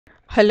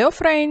Hello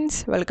friends,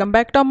 welcome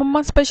back to అమ్మమ్మ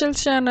specials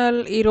channel.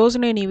 ఈరోజు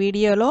నేను ఈ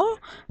వీడియోలో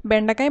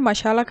బెండకాయ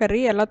మసాలా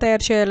కర్రీ ఎలా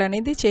తయారు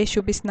చేయాలనేది చేసి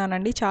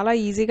చూపిస్తున్నానండి. చాలా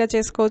ఈజీగా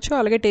చేసుకోవచ్చు,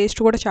 అలాగే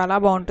టేస్ట్ కూడా చాలా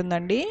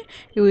బాగుంటుందండి.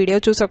 ఈ వీడియో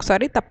చూసి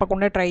ఒకసారి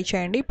తప్పకుండా ట్రై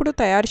చేయండి. ఇప్పుడు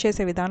తయారు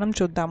చేసే విధానం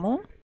చూద్దాము.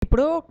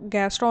 ఇప్పుడు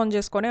గ్యాస్ స్టవ్ ఆన్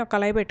చేసుకొని ఒక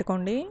కళాయి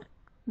పెట్టుకోండి.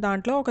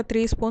 దాంట్లో ఒక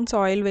 3 స్పూన్స్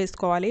ఆయిల్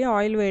వేసుకోవాలి.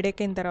 ఆయిల్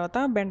వేడెక్కిన తర్వాత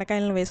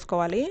బెండకాయలను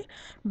వేసుకోవాలి.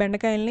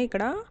 బెండకాయలని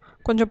ఇక్కడ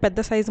కొంచెం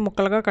పెద్ద సైజు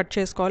ముక్కలుగా కట్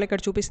చేసుకోవాలి.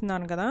 ఇక్కడ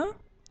చూపిస్తున్నాను కదా,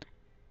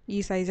 ఈ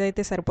సైజ్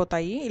అయితే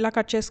సరిపోతాయి. ఇలా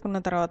కట్ చేసుకున్న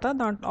తర్వాత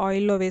దాంట్లో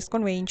ఆయిల్లో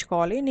వేసుకొని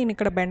వేయించుకోవాలి. నేను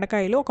ఇక్కడ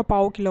బెండకాయలు ఒక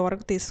 1/2 కిలో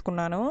వరకు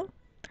తీసుకున్నాను.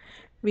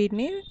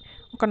 వీటిని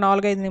ఒక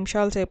 4-5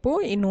 నిమిషాల సేపు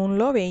ఈ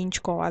నూనెలో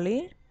వేయించుకోవాలి.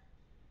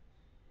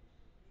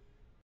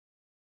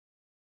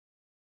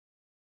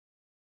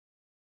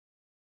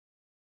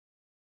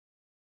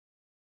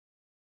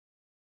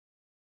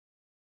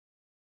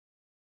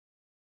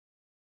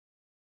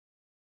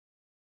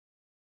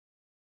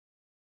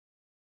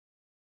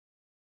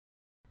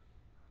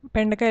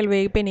 బెండకాయలు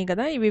వేగిపోయినాయి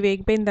కదా, ఇవి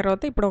వేగిపోయిన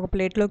తర్వాత ఇప్పుడు ఒక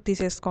ప్లేట్లోకి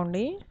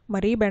తీసేసుకోండి.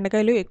 మరి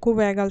బెండకాయలు ఎక్కువ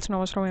వేగాల్సిన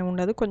అవసరం ఏమి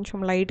ఉండదు, కొంచెం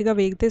లైట్గా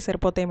వేగితే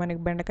సరిపోతాయి మనకి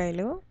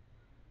బెండకాయలు.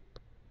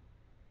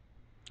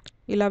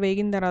 ఇలా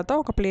వేగిన తర్వాత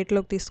ఒక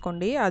ప్లేట్లోకి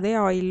తీసుకోండి. అదే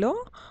ఆయిల్లో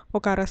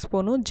ఒక 1/2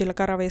 స్పూను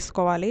జీలకర్ర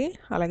వేసుకోవాలి,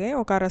 అలాగే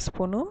ఒక 1/2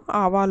 స్పూను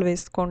ఆవాలు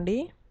వేసుకోండి.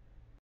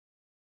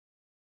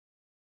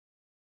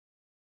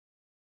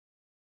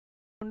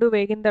 రెండు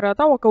వేగిన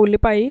తర్వాత ఒక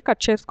ఉల్లిపాయ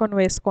కట్ చేసుకొని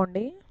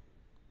వేసుకోండి.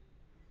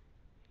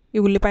 ఈ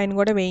ఉల్లిపాయను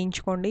కూడా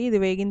వేయించుకోండి. ఇది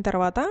వేగిన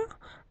తర్వాత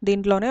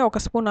దీంట్లోనే ఒక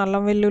స్పూన్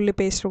అల్లం వెల్లుల్లి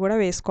పేస్ట్ కూడా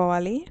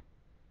వేసుకోవాలి.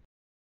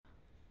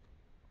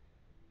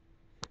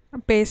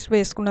 పేస్ట్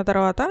వేసుకున్న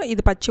తర్వాత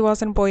ఇది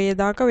పచ్చివాసన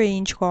పోయేదాకా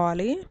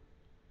వేయించుకోవాలి.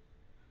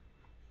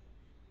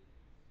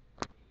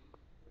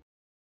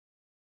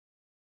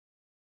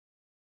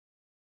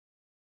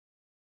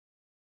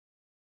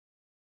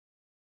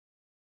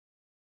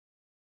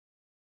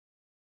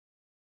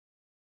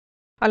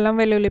 అల్లం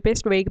వెల్లుల్లి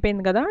పేస్ట్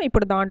వేగిపోయింది కదా,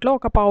 ఇప్పుడు దాంట్లో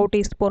ఒక 1/2 టీ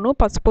స్పూను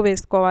పసుపు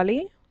వేసుకోవాలి,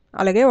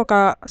 అలాగే ఒక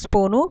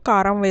స్పూను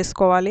కారం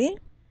వేసుకోవాలి.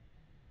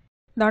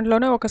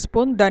 దాంట్లోనే ఒక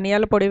స్పూన్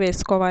ధనియాల పొడి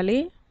వేసుకోవాలి,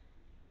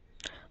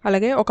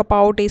 అలాగే ఒక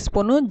 1/2 టీ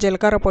స్పూను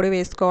జీలకర్ర పొడి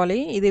వేసుకోవాలి.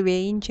 ఇది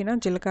వేయించిన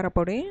జీలకర్ర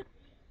పొడి.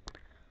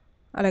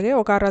 అలాగే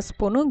ఒక 1/2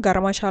 స్పూను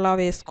గరం మసాలా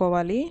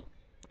వేసుకోవాలి.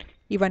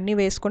 ఇవన్నీ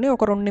వేసుకొని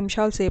ఒక 2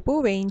 నిమిషాల సేపు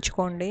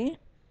వేయించుకోండి.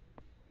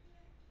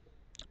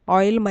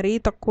 ఆయిల్ మరీ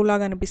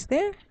తక్కువలాగా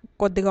అనిపిస్తే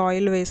కొద్దిగా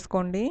ఆయిల్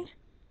వేసుకోండి.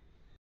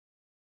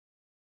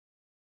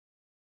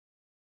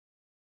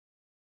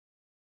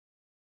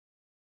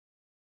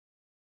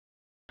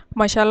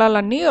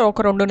 మసాలాలన్నీ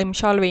ఒక 2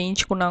 నిమిషాలు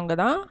వేయించుకున్నాం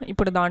కదా,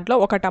 ఇప్పుడు దాంట్లో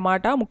ఒక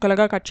టమాటా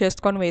ముక్కలుగా కట్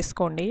చేసుకొని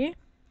వేసుకోండి.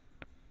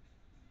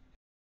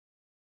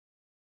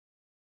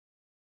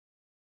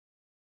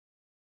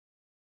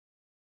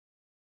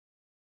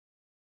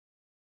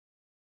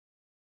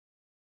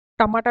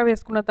 టమాటా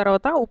వేసుకున్న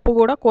తర్వాత ఉప్పు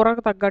కూడా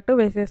కూరకు తగ్గట్టు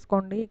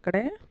వేసేసుకోండి.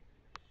 ఇక్కడే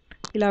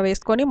ఇలా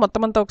వేసుకొని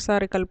మొత్తం అంతా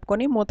ఒకసారి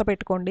కలుపుకొని మూత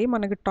పెట్టుకోండి.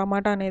 మనకి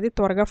టమాటా అనేది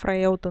త్వరగా ఫ్రై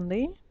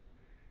అవుతుంది.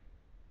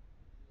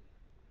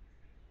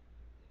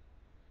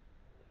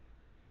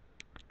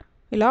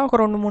 ఇలా ఒక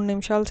 2-3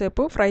 నిమిషాల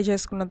సేపు ఫ్రై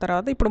చేసుకున్న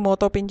తర్వాత ఇప్పుడు మూత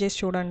ఓపెన్ చేసి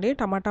చూడండి.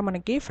 టమాటా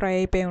మనకి ఫ్రై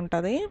అయిపోయి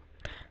ఉంటుంది.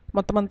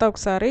 మొత్తం అంతా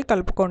ఒకసారి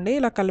కలుపుకోండి.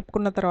 ఇలా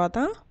కలుపుకున్న తర్వాత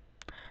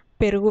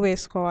పెరుగు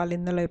వేసుకోవాలి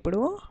ఇందులో.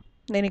 ఇప్పుడు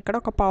నేను ఇక్కడ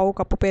ఒక 1/2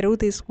 కప్పు పెరుగు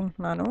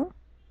తీసుకుంటున్నాను.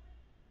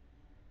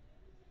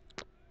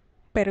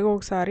 పెరుగు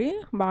ఒకసారి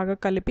బాగా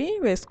కలిపి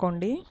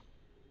వేసుకోండి.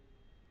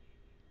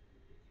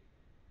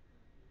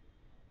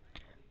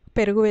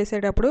 పెరుగు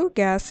వేసేటప్పుడు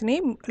గ్యాస్ని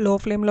లో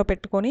ఫ్లేమ్లో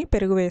పెట్టుకొని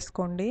పెరుగు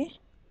వేసుకోండి.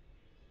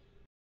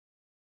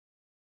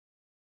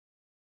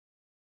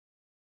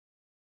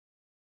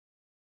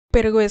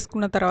 పెరుగు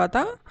వేసుకున్న తర్వాత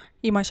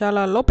ఈ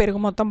మసాలాల్లో పెరుగు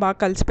మొత్తం బాగా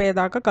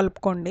కలిసిపోయేదాకా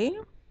కలుపుకోండి.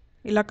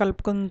 ఇలా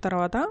కలుపుకున్న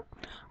తర్వాత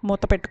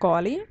మూత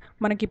పెట్టుకోవాలి.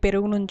 మనకి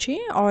పెరుగు నుంచి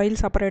ఆయిల్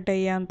సపరేట్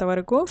అయ్యేంత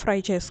వరకు ఫ్రై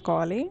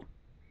చేసుకోవాలి.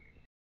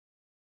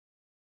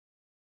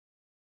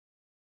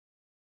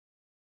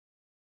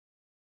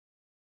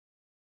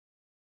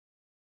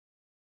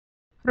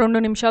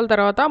 రెండు నిమిషాల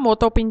తర్వాత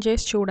మూత ఓపెన్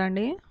చేసి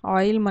చూడండి.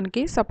 ఆయిల్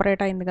మనకి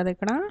సపరేట్ అయింది కదా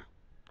ఇక్కడ.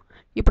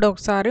 ఇప్పుడు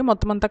ఒకసారి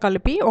మొత్తం అంతా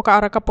కలిపి ఒక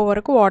 1/2 కప్పు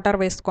వరకు వాటర్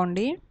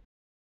వేసుకోండి.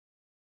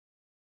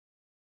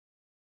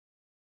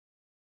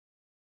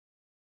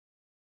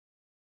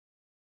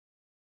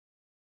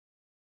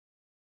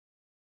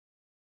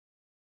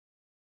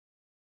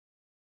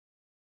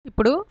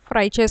 ఇప్పుడు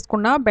ఫ్రై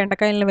చేసుకున్న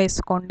బెండకాయలను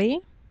వేసుకోండి.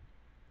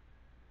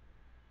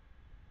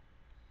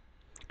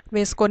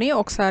 వేసుకొని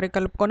ఒకసారి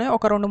కలుపుకొని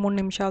ఒక 2-3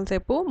 నిమిషాల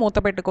సేపు మూత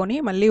పెట్టుకొని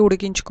మళ్ళీ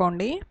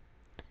ఉడికించుకోండి.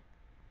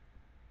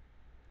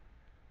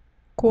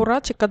 కూర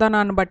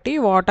చిక్కదనాన్ని బట్టి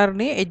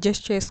వాటర్ని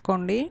అడ్జస్ట్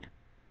చేసుకోండి.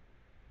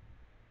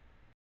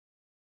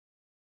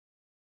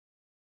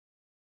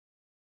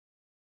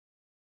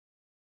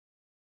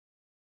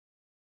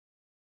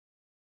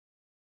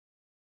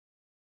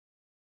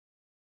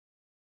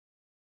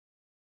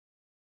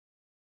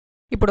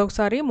 ఇప్పుడు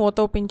ఒకసారి మూత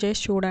ఓపెన్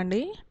చేసి చూడండి.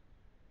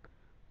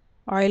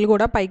 ఆయిల్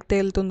కూడా పైకి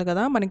తేలుతుంది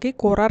కదా, మనకి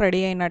కూర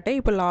రెడీ అయినట్టే.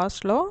 ఇప్పుడు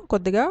లాస్ట్లో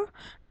కొద్దిగా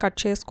కట్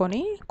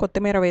చేసుకొని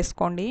కొత్తిమీర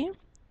వేసుకోండి.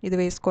 ఇది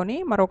వేసుకొని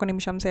మరొక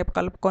నిమిషం సేపు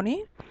కలుపుకొని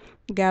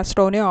గ్యాస్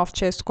స్టవ్ని ఆఫ్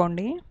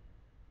చేసుకోండి.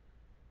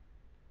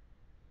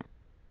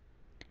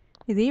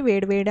 ఇది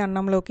వేడివేడి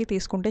అన్నంలోకి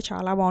తీసుకుంటే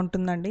చాలా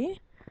బాగుంటుందండి.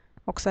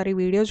 ఒకసారి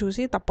వీడియో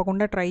చూసి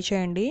తప్పకుండా ట్రై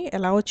చేయండి.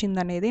 ఎలా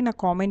వచ్చిందనేది నాకు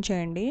కామెంట్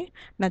చేయండి.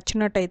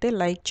 నచ్చినట్టయితే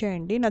లైక్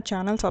చేయండి. నా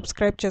ఛానల్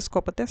సబ్స్క్రైబ్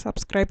చేసుకోకపోతే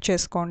సబ్స్క్రైబ్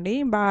చేసుకోండి.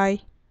 బాయ్.